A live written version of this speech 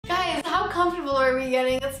comfortable are we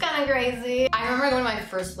getting? It's kind of crazy. I remember going to my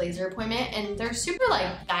first laser appointment and they're super like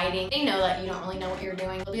guiding. They know that you don't really know what you're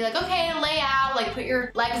doing. They'll be like, okay, lay out, like put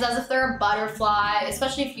your legs as if they're a butterfly,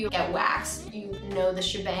 especially if you get waxed. You know the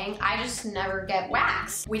shebang. I just never get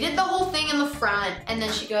waxed. We did the whole thing in the front and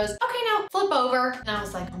then she goes, okay, now flip over. And I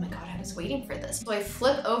was like, oh my God, I was waiting for this. So I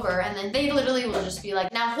flip over and then they literally will just be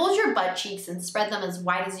like, now hold your butt cheeks and spread them as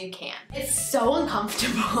wide as you can. It's so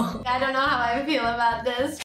uncomfortable. I don't know how I feel about this.